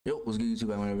What's good,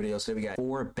 YouTube? I'm in a video. Today we got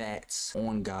 4 bats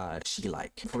on God she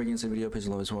like. Before we get into the video, please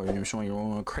love it. I'm showing you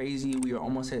rolling crazy. We are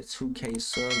almost at 2K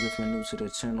subs. If you're new to the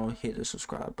channel, hit the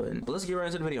subscribe button. But let's get right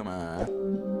into the video, man.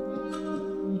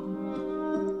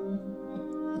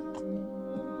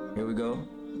 Here we go.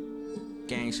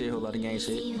 Gang shit, whole lot of gang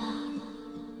shit.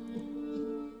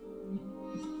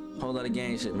 Whole lot of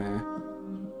gang shit, man.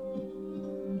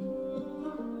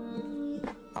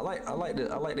 I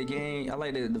like the gang. I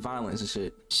like the violence and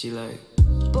shit. She like,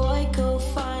 boy, go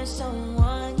find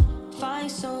someone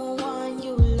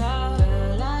you love.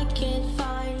 Girl, I can't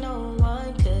find no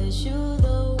one, 'cause you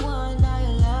the one I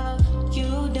love.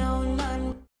 You don't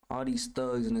mind. All these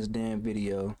thugs in this damn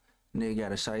video, nigga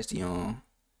got a shiesty on,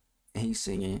 and he's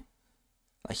singing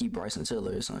like he Bryson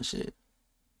Tiller or some shit.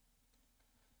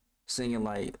 Singing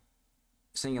like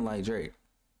Drake.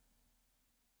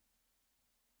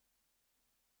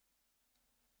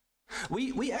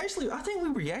 We actually, I think we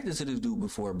reacted to this dude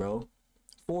before, bro.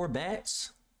 4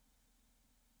 bats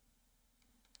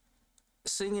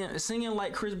singing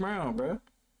like Chris Brown, bro.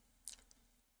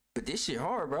 But this shit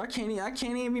hard, bro. I can't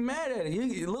even be mad at it.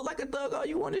 You look like a thug all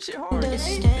you want. This shit hard. This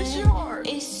shit hard.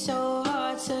 It's so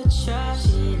hard to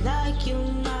trust you, like you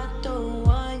not the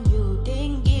one. You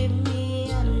didn't give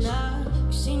me enough.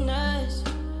 You seen us.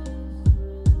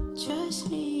 Trust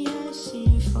me, I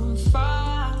see from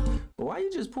far. But why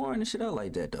you just pouring this shit out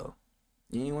like that, though?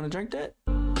 You ain't want to drink that?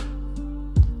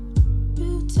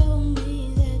 You told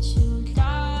me that you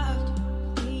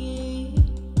loved me.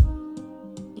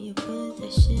 You put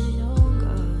that shit on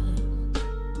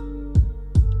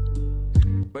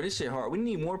God. But this shit hard. We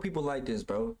need more people like this,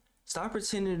 bro. Stop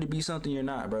pretending to be something you're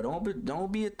not, bro.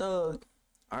 Don't be a thug,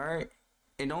 all right?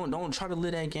 And don't try to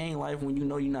live that gang life when you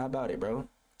know you're not about it, bro.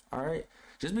 All right?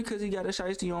 Just because he got a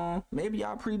shiesty on, maybe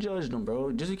y'all prejudged him,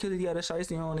 bro. Just because he got a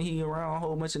shiesty on and he around a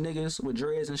whole bunch of niggas with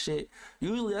dreads and shit,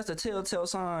 usually that's a telltale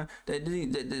sign that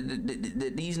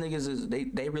these niggas is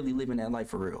they really living that life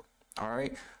for real. All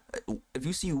right, if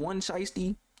you see one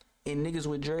shiesty and niggas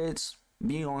with dreads,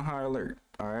 be on high alert.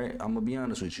 All right, I'm gonna be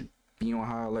honest with you, be on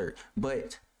high alert.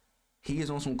 But he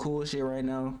is on some cool shit right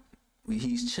now.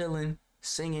 He's chilling,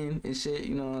 singing and shit,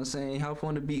 you know what I'm saying? Hop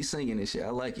on the beat singing and shit.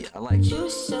 I like it. I like it. You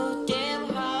so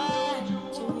damn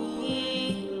hard to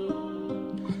me.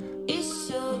 It's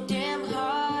so damn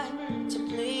hard to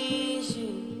please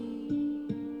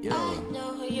you. Yo. I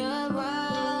know you're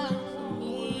right for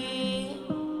me,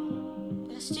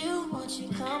 but I still want you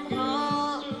to come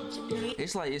home to me.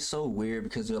 It's like, it's so weird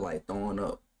because they're like throwing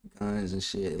up guns and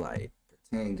shit, like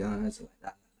pretend guns, like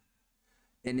that.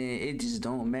 And then it just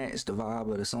don't match the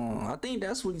vibe of the song. I think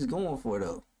that's what he's going for,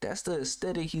 though. That's the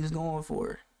aesthetic he's going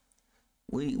for.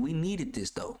 We needed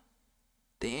this, though.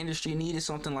 The industry needed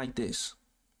something like this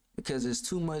because it's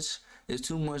too much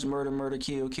murder,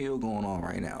 kill going on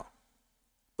right now.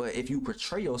 But if you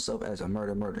portray yourself as a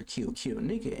murder, kill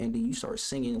nigga, and then you start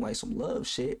singing like some love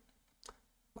shit,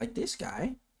 like this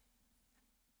guy,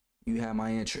 you have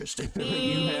my interest.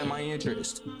 You have my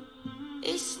interest.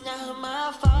 It's not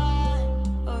my fault.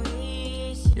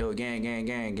 Yo, gang. Ain't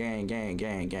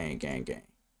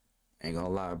gonna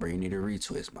lie, bro. You need a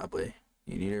retwist, my boy.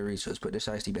 You need a retwist. Put the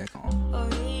shiesty back on.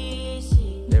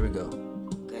 There we go.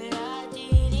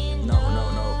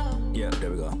 No. Yeah,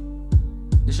 there we go.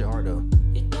 This shit hard, though.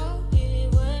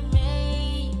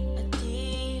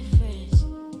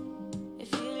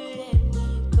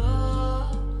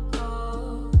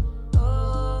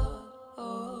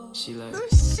 She like,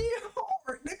 this shit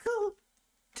hard, nigga.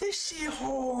 This shit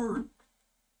hard.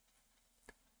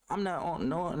 I'm not on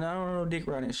no dick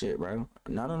riding shit, bro.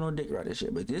 Not on no dick riding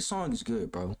shit, but this song is good,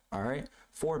 bro. All right,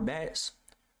 4 bats.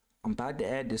 I'm about to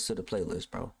add this to the playlist,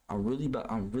 bro. I'm really about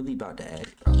to add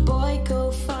it, bro. boy,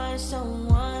 go find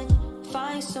someone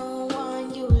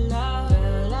you love.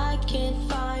 Girl, I can't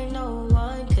find no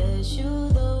one, 'cause you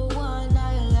the one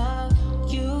I love.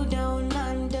 You don't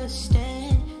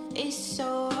understand. It's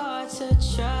so hard to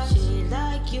trust you,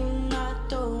 like you not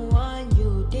the one.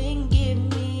 You didn't give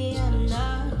me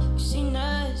enough. You seen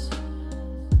us.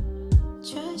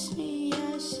 Trust me,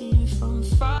 I see from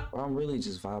far. I'm really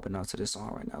just vibing out to this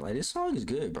song right now. Like, this song is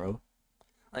good, bro.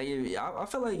 Like, I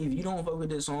feel like if you don't fuck with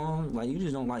this song, like, you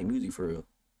just don't like music for real.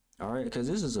 All right, because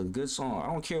this is a good song. I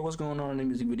don't care what's going on in the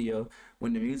music video.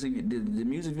 When the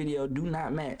music video do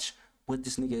not match what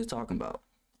this nigga is talking about.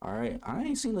 All right, I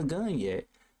ain't seen a gun yet,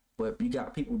 but you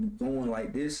got people going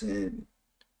like this and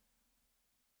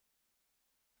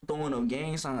throwing up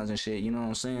gang signs and shit. You know what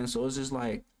I'm saying? So it's just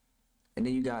like, and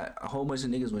then you got a whole bunch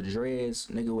of niggas with dreads,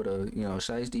 nigga with a, you know,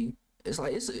 shiesty. It's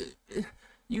like,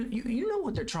 you know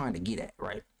what they're trying to get at,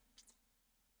 right?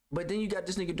 But then you got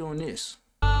this nigga doing this.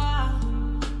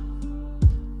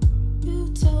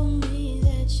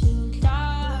 you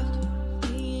loved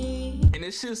me. And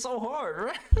this shit's so hard,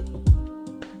 right?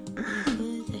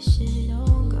 Put that shit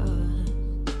on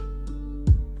God.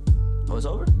 Oh, it's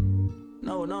over?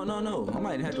 No. I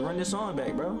might have to run this song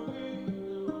back, bro.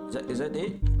 Is that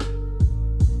it?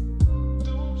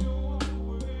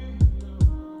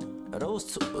 Are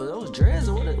those dreads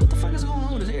or what the fuck is going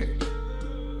on with his hair?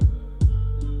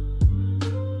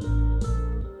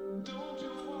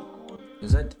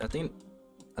 Is that I think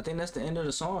that's the end of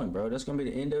the song, bro. That's gonna be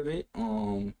the end of it.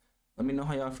 Let me know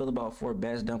how y'all feel about 4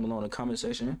 bats down below in the comment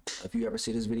section. If you ever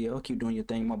see this video, keep doing your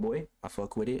thing, my boy. I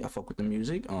fuck with it. I fuck with the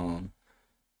music.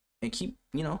 And keep,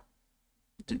 you know,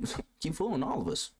 keep fooling all of us.